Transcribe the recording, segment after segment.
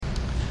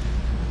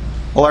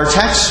Well, our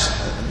text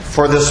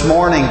for this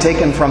morning,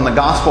 taken from the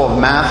Gospel of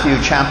Matthew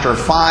chapter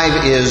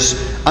 5, is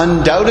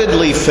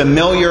undoubtedly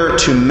familiar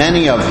to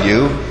many of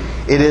you.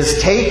 It is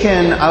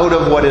taken out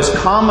of what is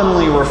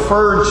commonly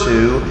referred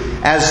to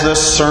as the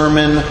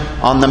Sermon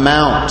on the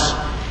Mount.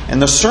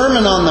 And the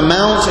Sermon on the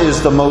Mount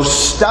is the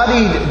most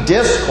studied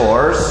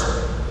discourse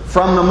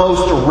from the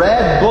most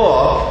read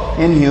book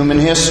in human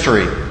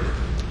history.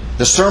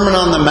 The Sermon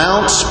on the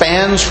Mount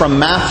spans from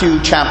Matthew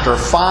chapter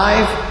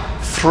 5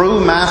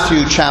 through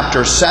Matthew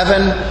chapter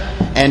 7.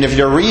 And if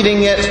you're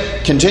reading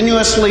it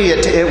continuously,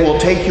 it will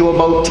take you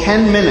about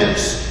 10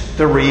 minutes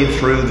to read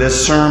through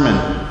this sermon.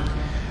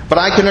 But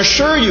I can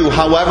assure you,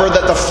 however,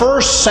 that the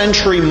first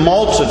century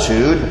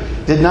multitude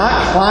did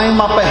not climb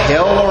up a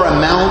hill or a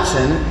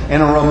mountain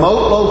in a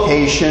remote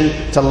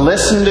location to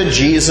listen to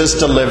Jesus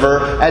deliver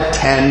a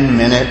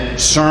 10-minute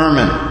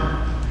sermon.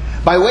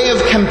 By way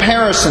of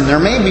comparison, there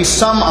may be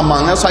some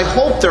among us, I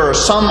hope there are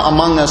some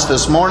among us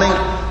this morning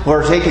who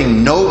are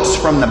taking notes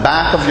from the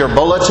back of your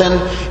bulletin.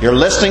 You're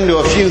listening to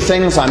a few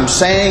things I'm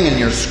saying and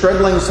you're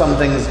scribbling some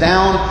things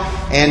down.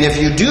 And if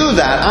you do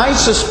that, I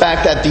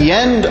suspect at the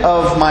end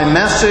of my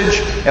message,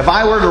 if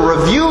I were to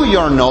review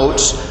your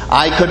notes,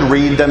 I could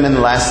read them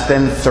in less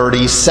than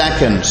 30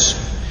 seconds.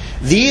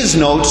 These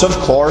notes, of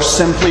course,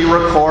 simply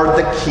record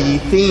the key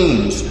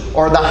themes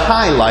or the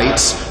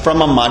highlights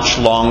from a much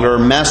longer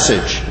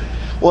message.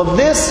 Well,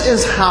 this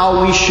is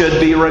how we should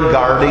be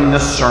regarding the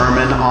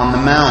Sermon on the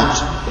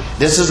Mount.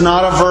 This is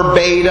not a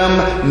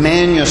verbatim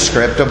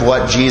manuscript of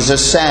what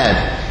Jesus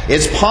said.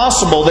 It's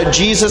possible that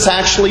Jesus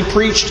actually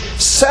preached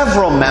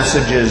several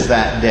messages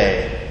that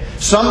day.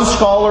 Some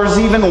scholars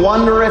even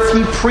wonder if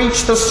he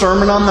preached the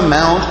Sermon on the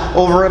Mount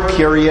over a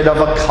period of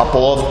a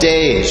couple of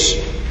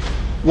days.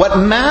 What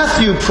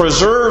Matthew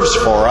preserves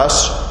for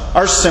us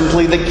are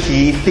simply the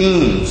key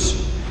themes.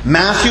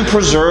 Matthew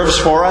preserves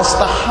for us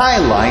the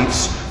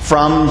highlights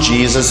from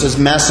Jesus'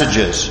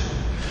 messages.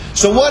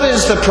 So what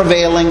is the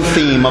prevailing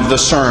theme of the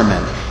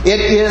sermon?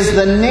 It is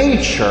the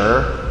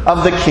nature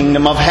of the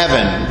kingdom of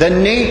heaven. The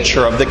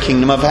nature of the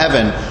kingdom of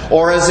heaven.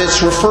 Or as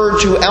it's referred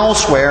to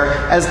elsewhere,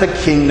 as the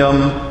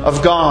kingdom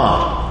of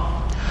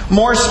God.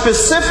 More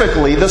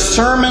specifically, the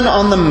Sermon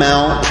on the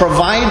Mount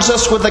provides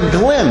us with a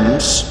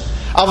glimpse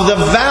of the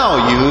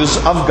values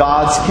of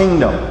God's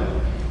kingdom.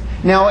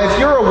 Now, if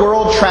you're a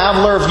world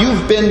traveler, if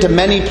you've been to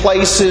many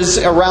places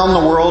around the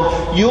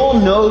world, you'll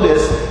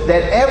notice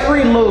that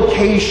every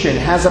location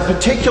has a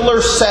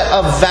particular set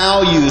of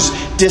values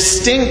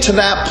distinct to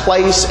that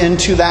place and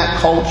to that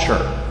culture.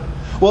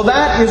 Well,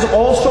 that is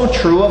also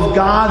true of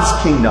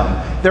God's kingdom.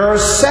 There are a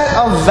set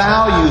of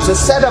values, a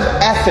set of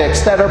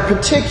ethics that are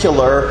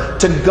particular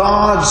to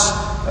God's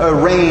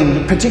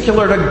reign,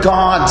 particular to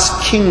God's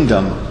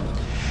kingdom.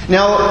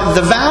 Now,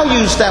 the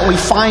values that we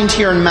find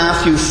here in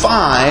Matthew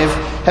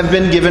 5 have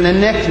been given a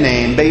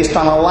nickname based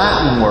on a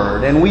Latin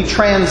word, and we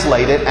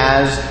translate it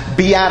as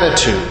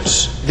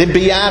Beatitudes. The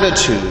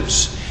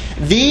Beatitudes.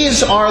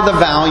 These are the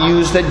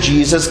values that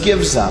Jesus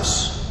gives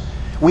us.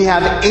 We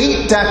have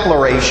 8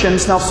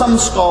 declarations. Now, some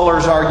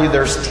scholars argue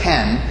there's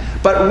 10,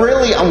 but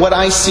really what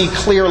I see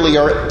clearly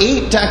are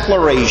 8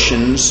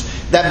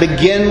 declarations that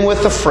begin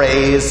with the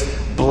phrase,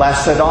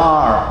 "Blessed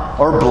are,"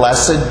 or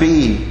 "Blessed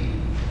be."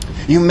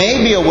 You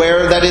may be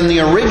aware that in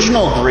the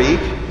original Greek,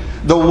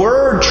 the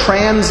word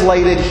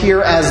translated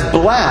here as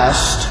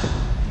blessed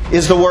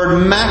is the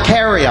word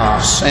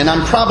makarios, and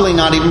I'm probably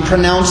not even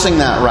pronouncing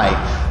that right.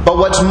 But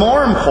what's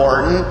more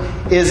important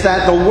is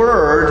that the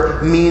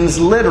word means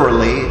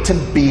literally to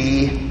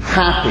be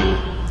happy.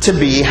 To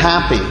be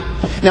happy.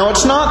 Now,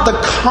 it's not the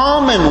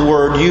common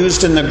word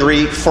used in the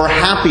Greek for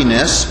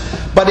happiness,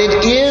 but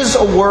it is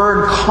a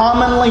word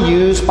commonly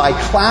used by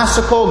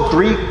classical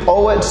Greek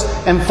poets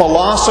and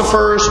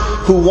philosophers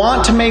who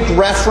want to make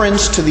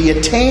reference to the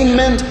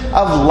attainment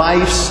of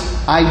life's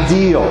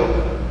ideal.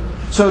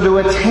 So to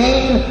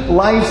attain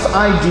life's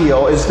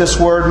ideal is this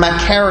word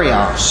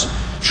makarios,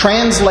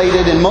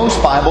 translated in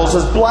most Bibles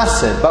as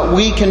blessed, but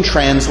we can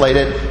translate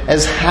it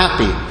as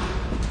happy.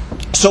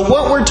 So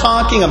what we're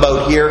talking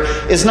about here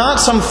is not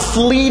some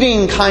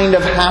fleeting kind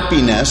of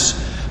happiness,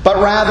 but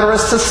rather a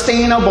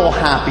sustainable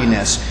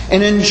happiness,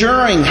 an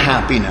enduring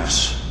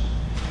happiness.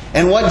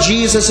 And what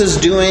Jesus is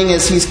doing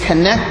is he's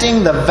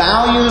connecting the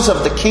values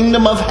of the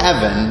kingdom of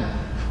heaven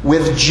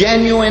with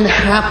genuine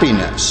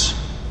happiness,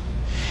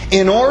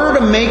 in order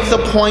to make the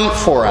point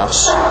for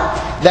us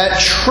that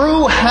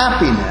true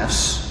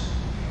happiness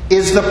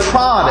is the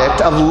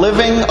product of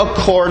living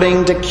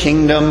according to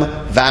kingdom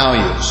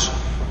values.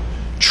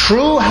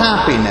 True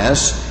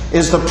happiness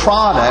is the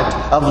product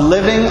of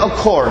living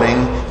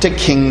according to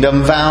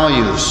kingdom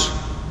values.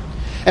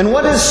 And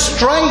what is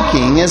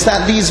striking is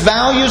that these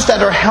values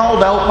that are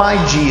held out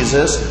by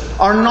Jesus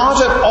are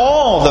not at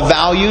all the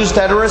values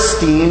that are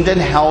esteemed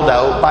and held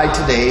out by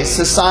today's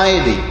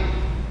society.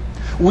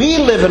 We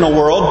live in a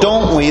world,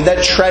 don't we,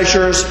 that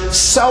treasures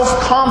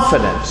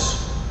self-confidence.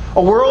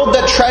 A world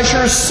that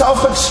treasures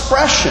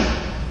self-expression.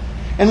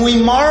 And we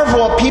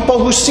marvel at people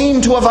who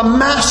seem to have a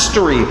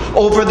mastery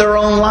over their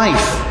own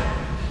life.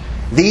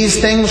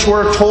 These things,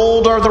 we're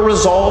told, are the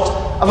result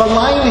of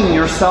aligning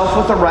yourself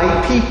with the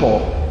right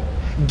people,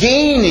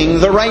 gaining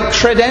the right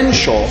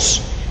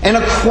credentials, and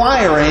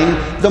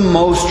acquiring the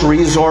most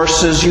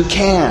resources you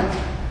can.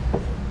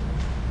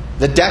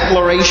 The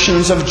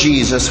declarations of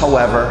Jesus,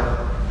 however,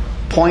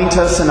 point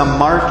us in a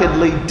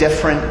markedly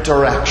different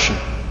direction.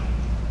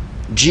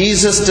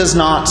 Jesus does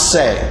not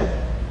say,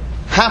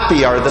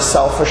 "Happy are the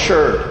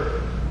self-assured.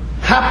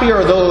 Happy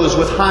are those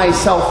with high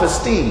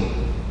self-esteem."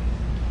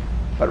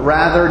 But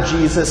rather,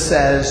 Jesus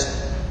says,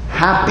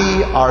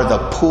 "Happy are the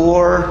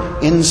poor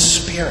in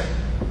spirit."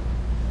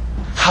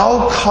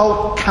 How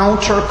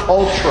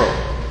countercultural.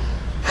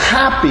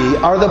 Happy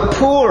are the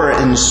poor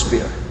in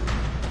spirit.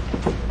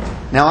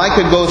 Now, I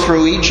could go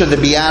through each of the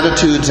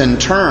Beatitudes in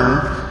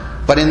turn,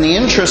 but in the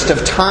interest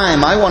of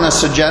time, I want to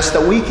suggest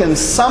that we can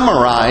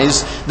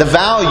summarize the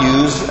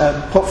values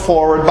put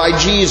forward by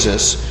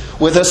Jesus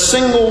with a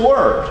single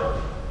word,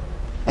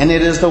 and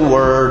it is the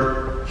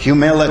word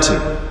humility.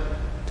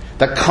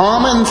 The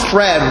common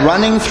thread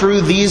running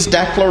through these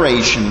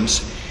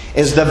declarations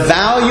is the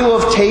value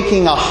of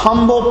taking a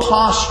humble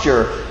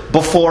posture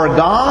before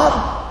God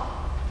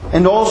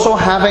and also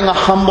having a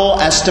humble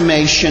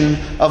estimation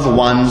of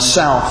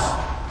oneself.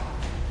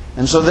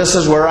 And so this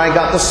is where I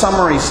got the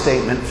summary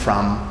statement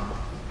from.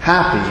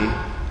 Happy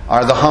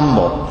are the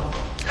humble.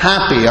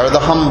 Happy are the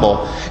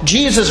humble.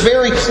 Jesus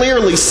very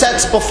clearly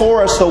sets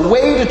before us the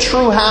way to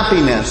true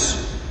happiness.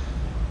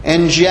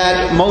 And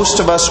yet, most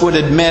of us would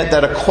admit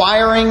that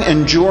acquiring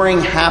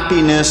enduring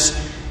happiness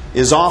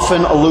is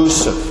often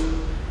elusive.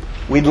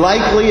 We'd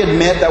likely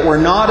admit that we're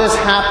not as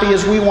happy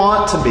as we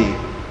want to be.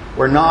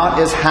 We're not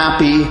as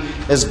happy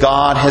as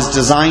God has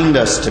designed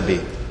us to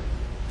be.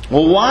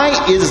 Well,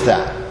 why is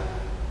that?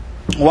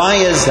 Why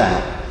is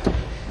that?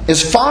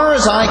 As far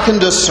as I can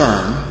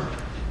discern,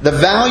 the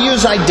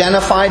values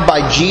identified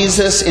by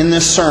Jesus in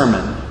this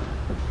sermon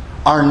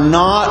are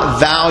not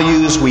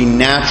values we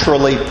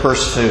naturally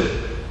pursue.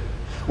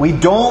 We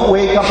don't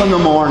wake up in the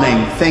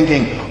morning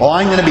thinking, "Oh,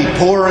 I'm going to be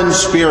poor in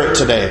spirit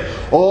today.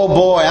 Oh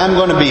boy, I'm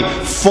going to be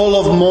full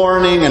of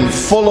mourning and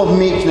full of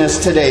meekness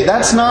today."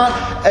 That's not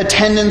a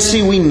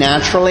tendency we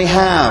naturally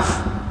have.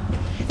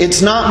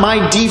 It's not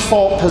my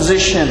default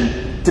position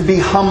to be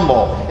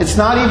humble. It's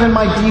not even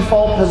my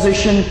default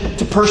position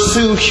to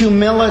pursue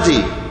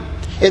humility.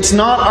 It's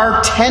not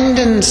our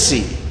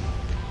tendency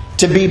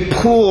to be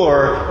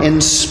poor in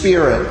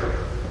spirit.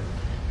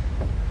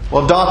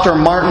 Well, Dr.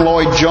 Martin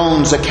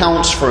Lloyd-Jones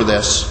accounts for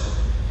this.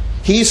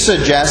 He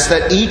suggests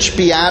that each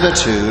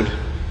beatitude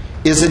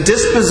is a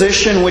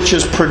disposition which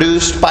is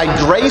produced by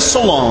grace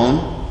alone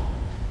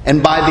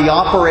and by the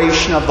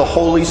operation of the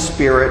Holy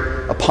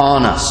Spirit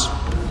upon us.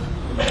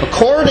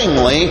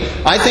 Accordingly,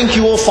 I think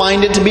you will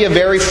find it to be a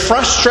very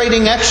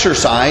frustrating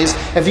exercise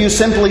if you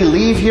simply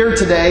leave here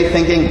today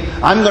thinking,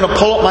 "I'm going to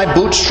pull up my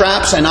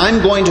bootstraps and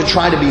I'm going to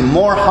try to be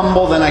more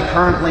humble than I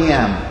currently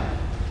am."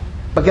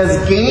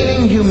 Because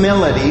gaining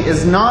humility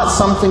is not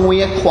something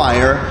we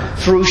acquire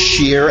through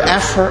sheer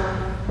effort.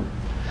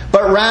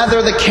 But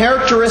rather, the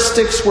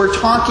characteristics we're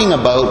talking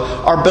about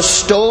are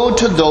bestowed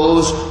to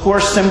those who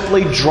are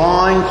simply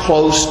drawing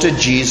close to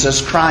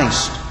Jesus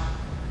Christ.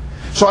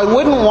 So I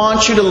wouldn't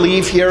want you to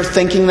leave here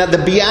thinking that the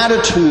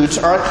Beatitudes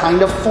are a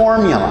kind of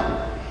formula.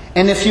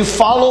 And if you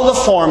follow the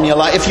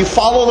formula, if you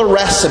follow the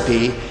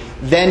recipe,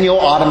 then you'll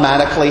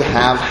automatically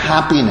have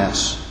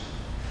happiness.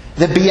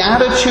 The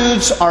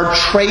Beatitudes are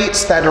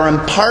traits that are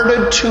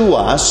imparted to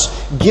us,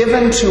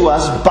 given to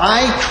us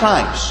by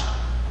Christ.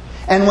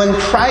 And when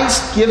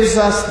Christ gives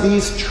us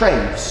these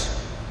traits,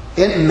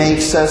 it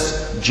makes us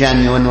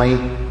genuinely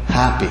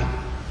happy.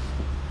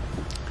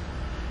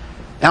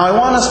 Now, I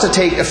want us to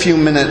take a few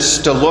minutes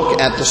to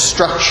look at the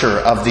structure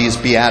of these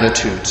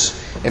Beatitudes.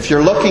 If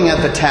you're looking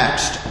at the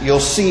text, you'll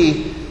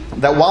see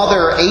that while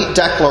there are 8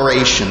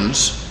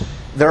 declarations,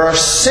 there are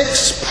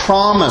 6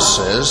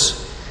 promises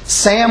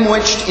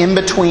sandwiched in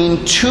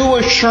between 2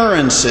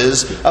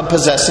 assurances of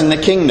possessing the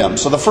kingdom.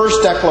 So the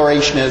first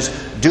declaration is,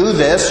 do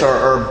this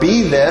or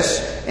be this,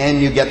 and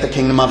you get the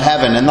kingdom of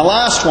heaven. And the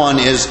last one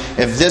is,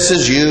 if this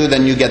is you,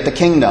 then you get the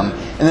kingdom.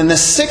 And then the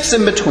 6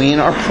 in between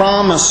are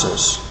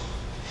promises.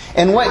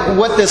 And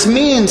what this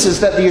means is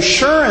that the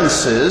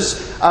assurances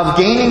of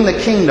gaining the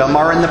kingdom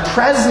are in the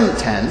present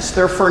tense,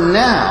 they're for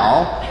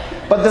now,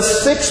 but the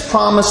 6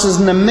 promises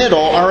in the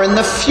middle are in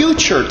the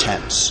future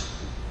tense.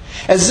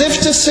 As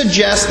if to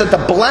suggest that the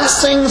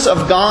blessings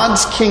of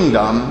God's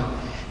kingdom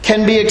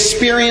can be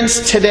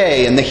experienced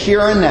today in the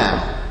here and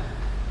now.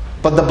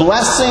 But the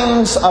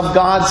blessings of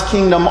God's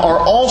kingdom are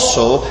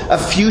also a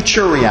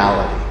future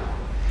reality.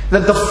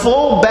 That the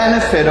full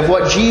benefit of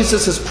what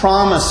Jesus is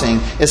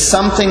promising is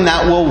something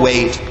that will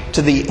wait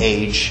to the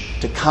age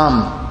to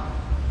come.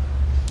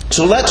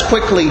 So let's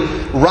quickly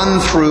run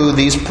through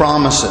these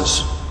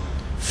promises.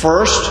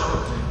 First,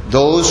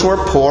 those who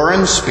are poor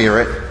in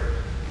spirit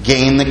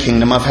gain the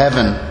kingdom of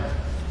heaven.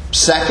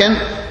 Second,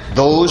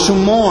 those who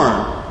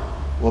mourn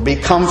will be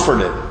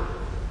comforted.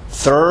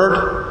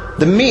 Third,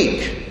 the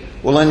meek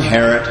will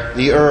inherit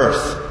the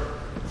earth.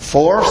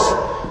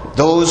 Fourth,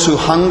 Those who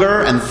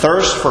hunger and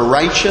thirst for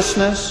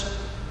righteousness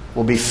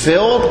will be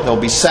filled, they'll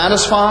be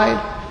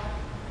satisfied.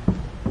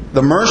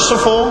 The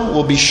merciful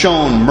will be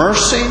shown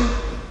mercy.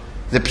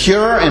 The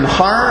pure in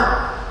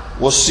heart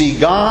will see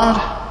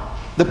God.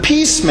 The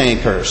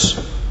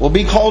peacemakers will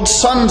be called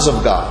sons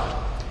of God.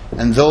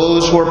 And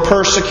those who are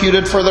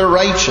persecuted for their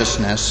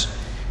righteousness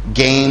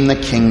gain the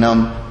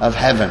kingdom of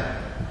heaven.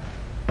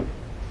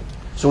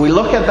 So we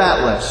look at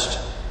that list.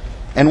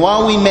 And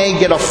while we may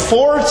get a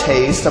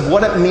foretaste of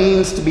what it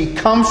means to be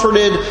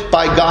comforted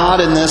by God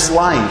in this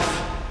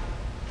life,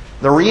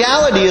 the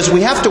reality is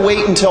we have to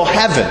wait until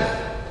heaven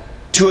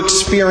to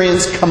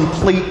experience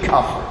complete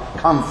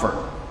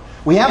comfort.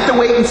 We have to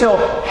wait until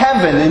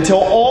heaven, until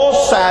all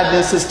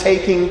sadness is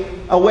taken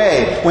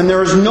away, when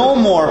there is no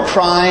more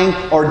crying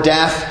or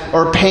death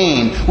or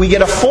pain. We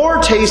get a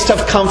foretaste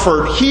of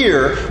comfort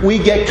here. We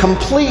get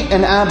complete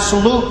and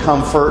absolute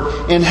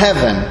comfort in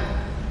heaven.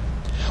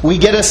 We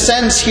get a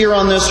sense here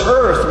on this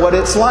earth what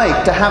it's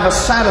like to have a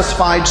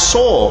satisfied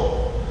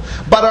soul.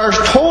 But our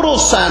total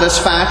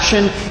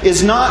satisfaction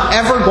is not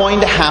ever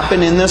going to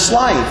happen in this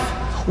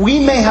life. We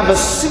may have a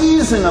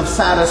season of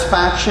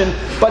satisfaction,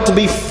 but to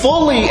be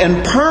fully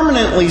and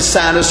permanently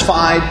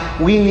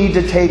satisfied, we need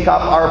to take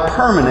up our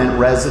permanent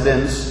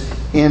residence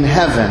in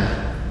heaven.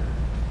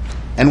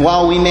 And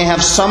while we may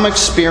have some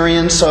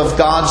experience of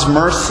God's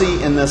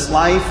mercy in this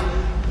life,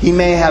 He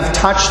may have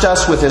touched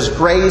us with His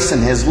grace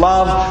and His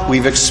love,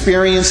 we've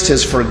experienced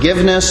His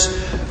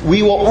forgiveness,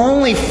 we will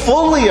only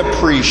fully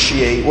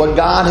appreciate what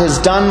God has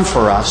done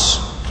for us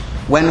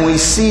when we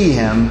see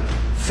Him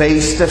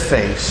face to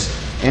face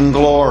in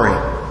glory.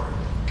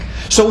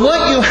 So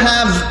what you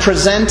have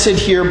presented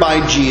here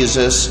by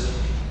Jesus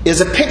is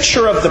a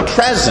picture of the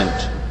present,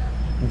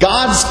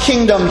 God's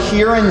kingdom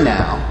here and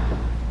now,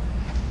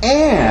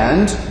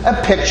 and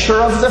a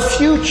picture of the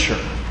future,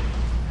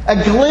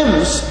 a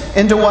glimpse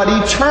into what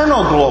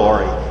eternal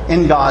glory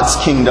in God's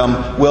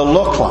kingdom will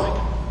look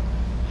like.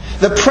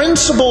 The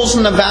principles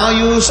and the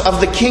values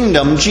of the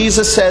kingdom,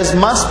 Jesus says,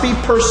 must be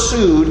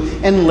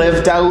pursued and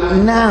lived out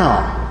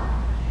now,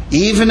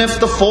 even if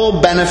the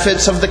full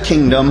benefits of the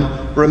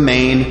kingdom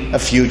remain a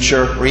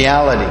future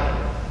reality.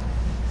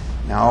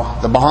 Now,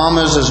 the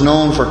Bahamas is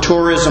known for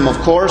tourism, of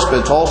course, but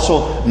it's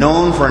also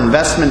known for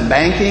investment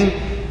banking.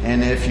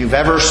 And if you've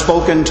ever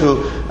spoken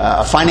to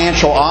a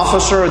financial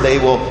officer, they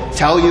will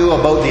tell you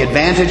about the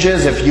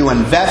advantages if you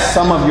invest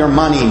some of your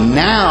money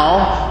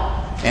now,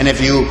 and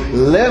if you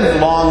live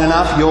long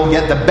enough, you'll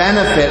get the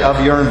benefit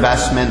of your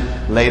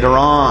investment later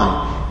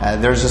on.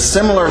 There's a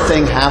similar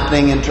thing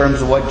happening in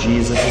terms of what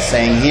Jesus is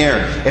saying here.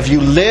 If you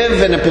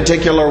live in a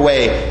particular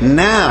way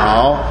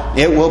now,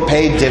 it will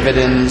pay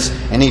dividends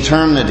in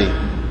eternity.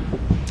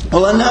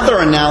 Well, another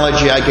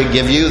analogy I could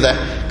give you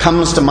that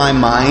comes to my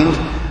mind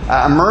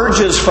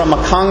emerges from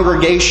a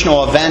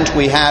congregational event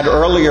we had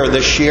earlier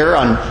this year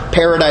on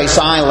Paradise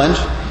Island.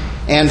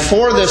 And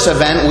for this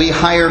event, we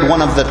hired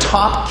one of the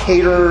top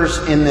caterers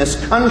in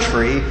this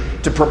country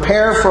to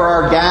prepare for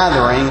our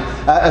gathering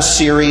a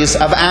series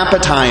of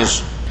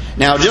appetizers.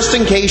 Now, just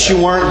in case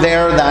you weren't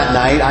there that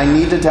night, I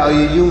need to tell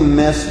you, you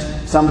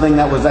missed something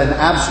that was an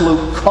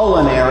absolute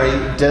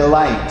culinary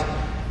delight.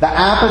 The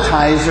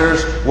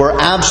appetizers were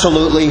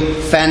absolutely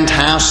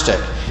fantastic.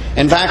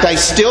 In fact, I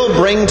still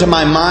bring to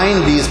my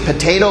mind these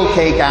potato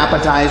cake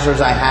appetizers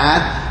I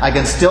had. I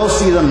can still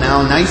see them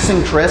now, nice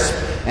and crisp.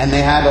 And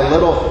they had a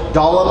little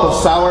dollop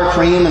of sour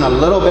cream and a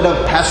little bit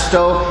of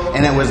pesto.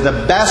 And it was the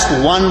best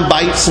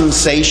one-bite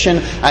sensation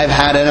I've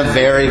had in a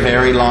very,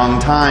 very long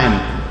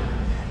time.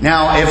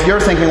 Now, if you're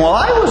thinking, well,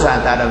 I was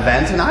at that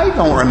event and I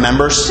don't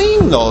remember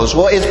seeing those.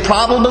 Well, it's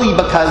probably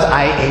because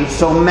I ate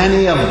so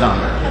many of them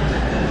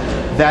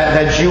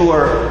that you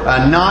were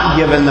not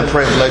given the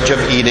privilege of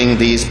eating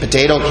these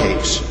potato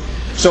cakes.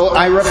 So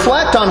I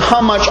reflect on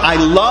how much I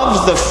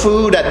loved the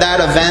food at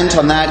that event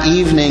on that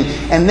evening,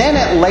 and then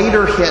it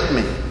later hit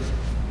me.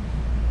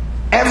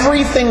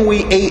 Everything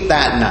we ate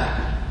that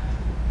night,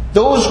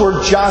 those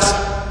were just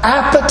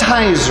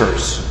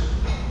appetizers.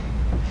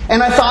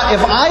 And I thought,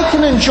 if I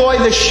can enjoy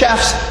the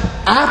chef's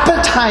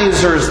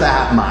appetizers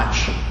that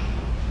much,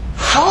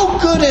 how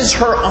good is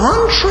her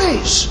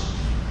entrees?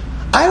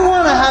 I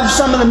want to have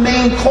some of the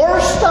main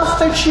course stuff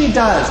that she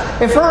does.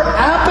 If her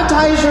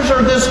appetizers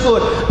are this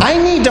good, I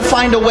need to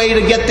find a way to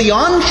get the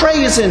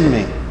entrees in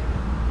me.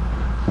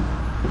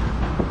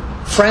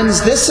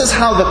 Friends, this is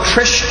how the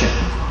Christian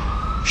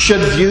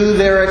should view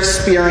their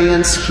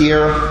experience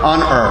here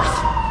on earth.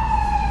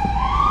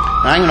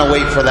 And I'm going to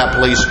wait for that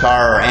police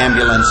car or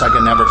ambulance. I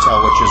can never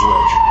tell which is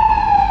which.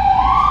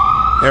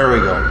 There we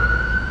go.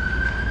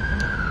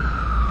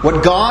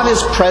 What God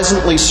is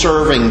presently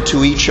serving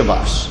to each of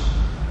us,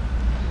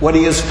 what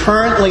He is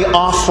currently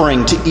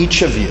offering to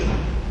each of you,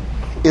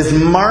 is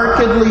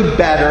markedly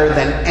better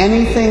than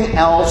anything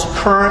else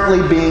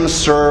currently being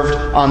served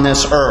on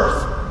this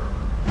earth.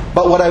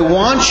 But what I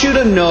want you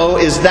to know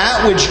is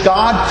that which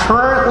God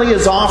currently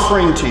is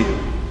offering to you,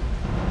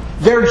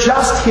 they're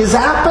just His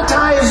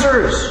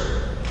appetizers.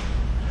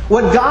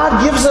 What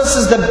God gives us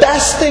is the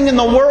best thing in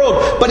the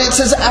world, but it's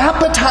His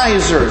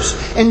appetizers.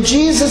 And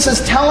Jesus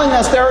is telling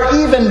us there are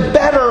even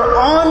better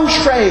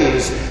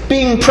entrees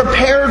being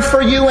prepared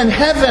for you in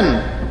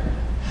heaven.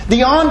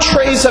 The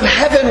entrees of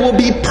heaven will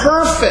be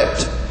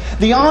perfect.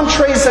 The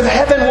entrees of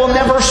heaven will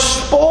never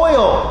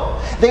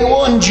spoil. They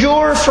will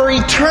endure for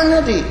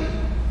eternity.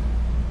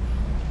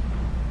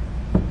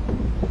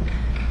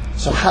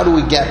 So how do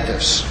we get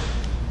this?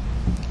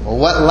 Well,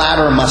 what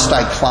ladder must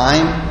I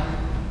climb?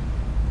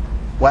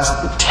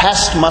 What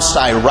test must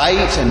I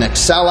write and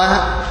excel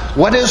at?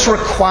 What is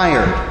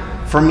required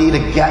for me to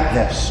get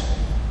this?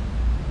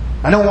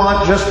 I don't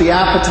want just the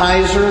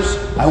appetizers.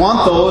 I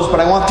want those,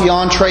 but I want the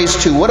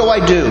entrees too. What do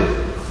I do?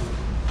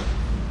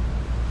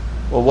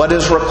 Well, what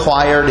is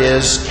required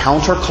is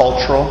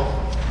countercultural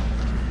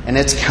and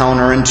it's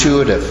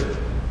counterintuitive.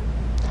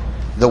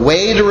 The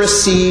way to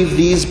receive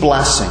these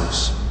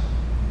blessings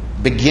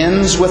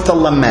begins with the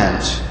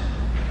lament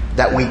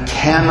that we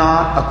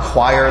cannot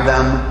acquire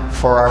them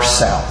for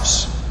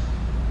ourselves.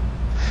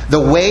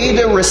 The way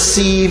to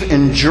receive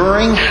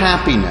enduring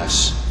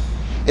happiness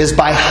is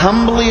by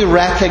humbly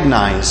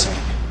recognizing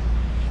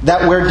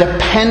that we're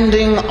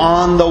depending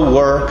on the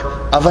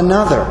work of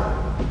another.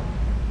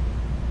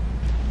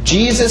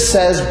 Jesus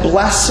says,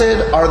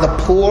 "Blessed are the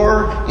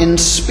poor in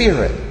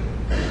spirit,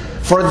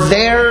 for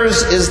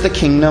theirs is the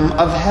kingdom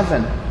of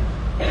heaven."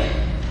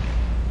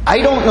 I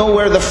don't know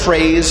where the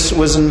phrase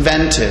was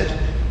invented.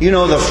 You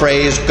know the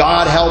phrase,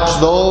 God helps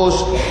those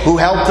who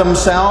help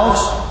themselves.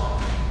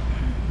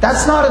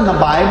 That's not in the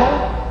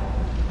Bible.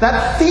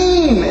 That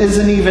theme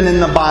isn't even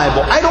in the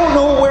Bible. I don't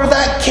know where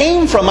that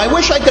came from. I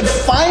wish I could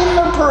find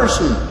the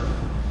person.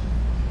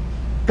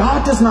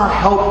 God does not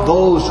help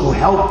those who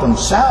help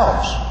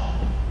themselves.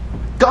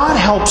 God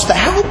helps the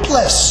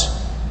helpless.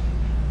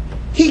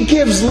 He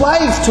gives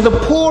life to the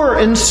poor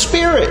in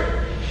spirit.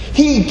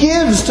 He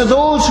gives to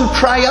those who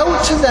cry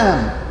out to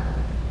them.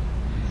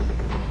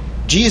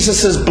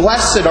 Jesus says,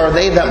 "Blessed are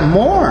they that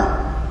mourn,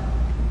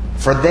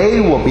 for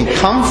they will be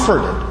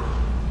comforted."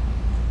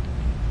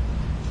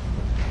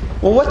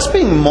 Well, what's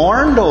being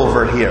mourned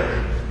over here?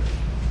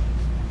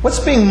 What's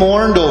being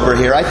mourned over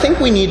here? I think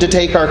we need to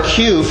take our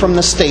cue from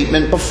the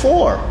statement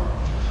before.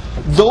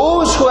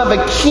 Those who have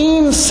a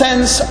keen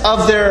sense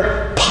of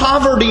their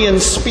poverty in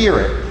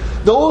spirit,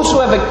 those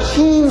who have a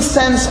keen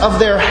sense of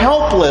their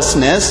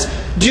helplessness,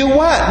 do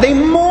what? They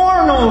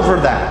mourn over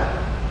that.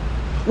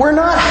 We're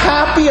not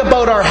happy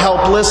about our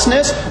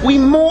helplessness. We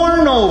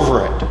mourn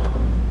over it.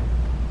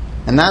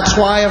 And that's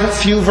why a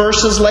few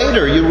verses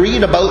later you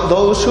read about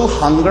those who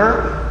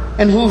hunger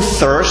and who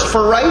thirst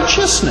for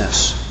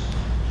righteousness.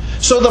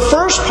 So the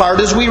first part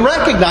is we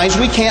recognize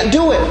we can't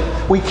do it.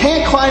 We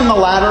can't climb the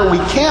ladder. We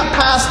can't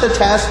pass the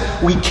test.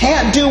 We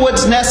can't do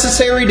what's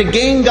necessary to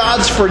gain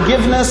God's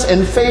forgiveness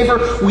and favor.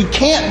 We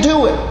can't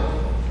do it.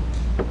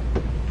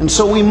 And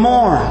so we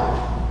mourn.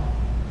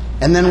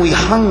 And then we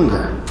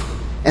hunger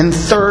and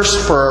thirst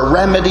for a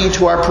remedy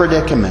to our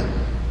predicament.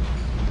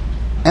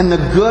 And the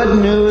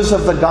good news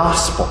of the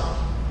gospel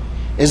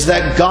is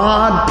that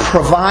God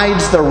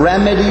provides the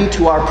remedy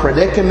to our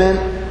predicament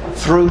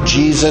through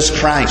Jesus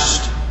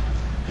Christ.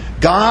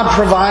 God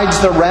provides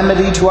the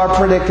remedy to our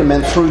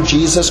predicament through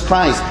Jesus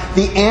Christ.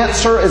 The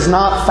answer is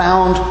not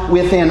found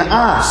within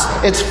us.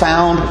 It's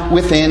found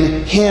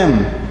within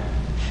Him.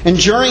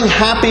 Enduring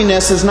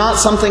happiness is not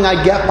something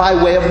I get by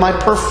way of my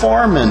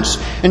performance.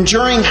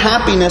 Enduring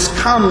happiness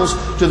comes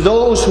to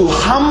those who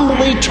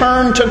humbly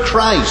turn to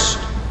Christ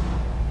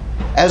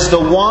as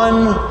the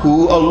one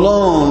who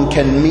alone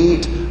can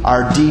meet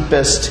our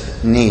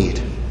deepest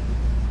need.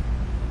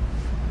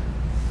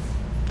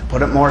 To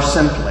put it more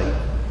simply,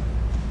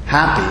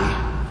 happy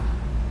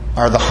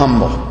are the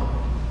humble.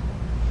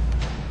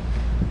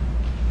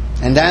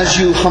 And as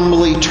you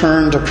humbly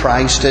turn to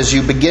Christ, as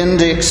you begin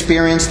to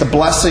experience the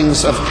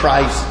blessings of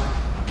Christ,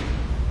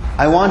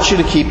 I want you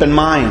to keep in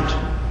mind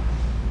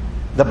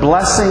the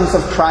blessings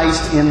of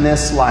Christ in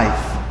this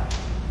life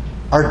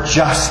are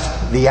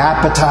just the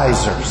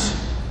appetizers.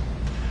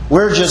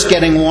 We're just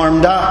getting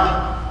warmed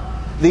up.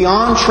 The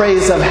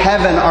entrees of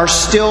heaven are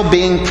still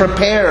being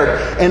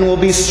prepared and will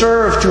be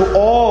served to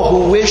all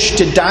who wish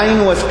to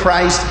dine with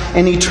Christ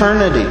in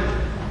eternity.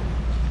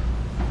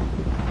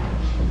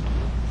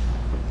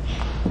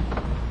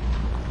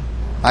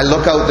 I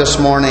look out this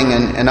morning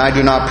and I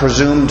do not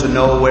presume to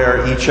know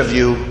where each of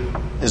you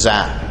is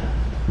at.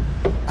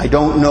 I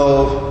don't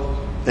know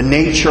the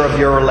nature of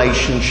your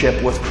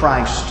relationship with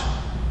Christ.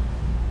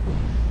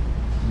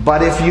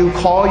 But if you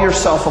call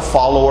yourself a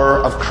follower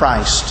of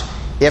Christ,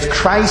 if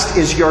Christ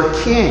is your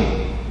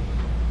King,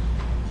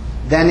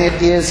 then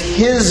it is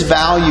His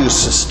value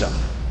system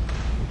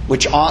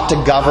which ought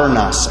to govern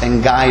us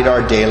and guide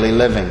our daily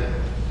living.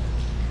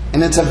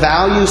 And it's a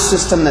value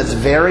system that's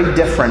very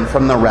different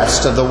from the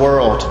rest of the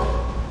world.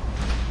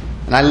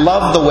 And I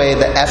love the way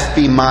that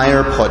F.B.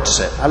 Meyer puts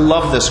it. I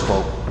love this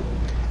quote.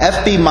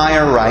 F.B.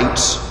 Meyer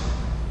writes,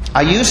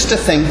 "I used to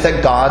think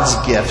that God's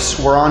gifts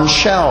were on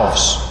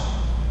shelves,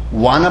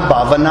 one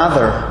above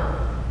another.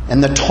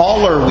 And the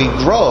taller we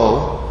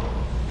grow,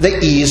 the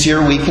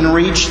easier we can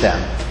reach them.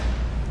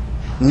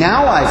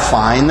 Now I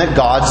find that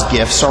God's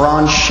gifts are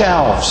on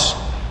shelves,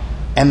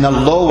 and the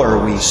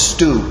lower we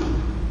stoop,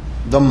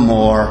 the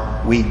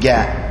more we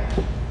get.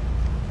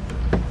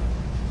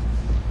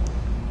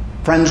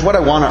 Friends, what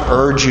I want to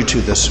urge you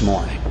to this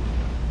morning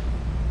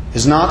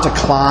is not to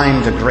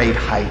climb to great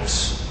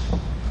heights.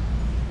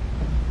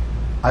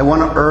 I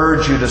want to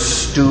urge you to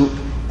stoop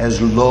as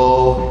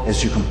low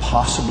as you can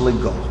possibly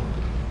go.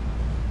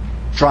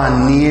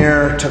 Draw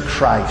near to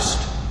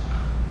Christ.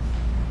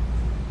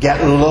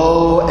 Get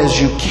low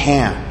as you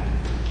can.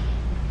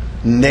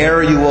 And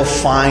there you will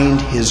find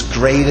His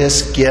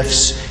greatest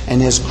gifts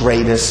and His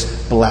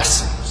greatest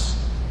blessings.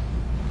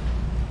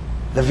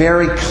 The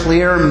very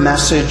clear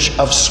message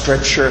of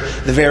Scripture,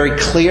 the very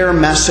clear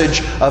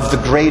message of the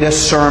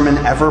greatest sermon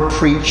ever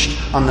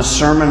preached on the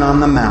Sermon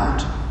on the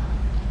Mount,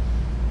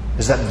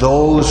 is that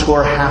those who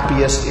are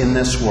happiest in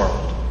this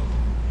world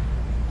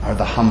are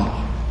the humble.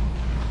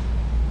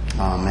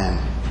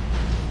 Amen.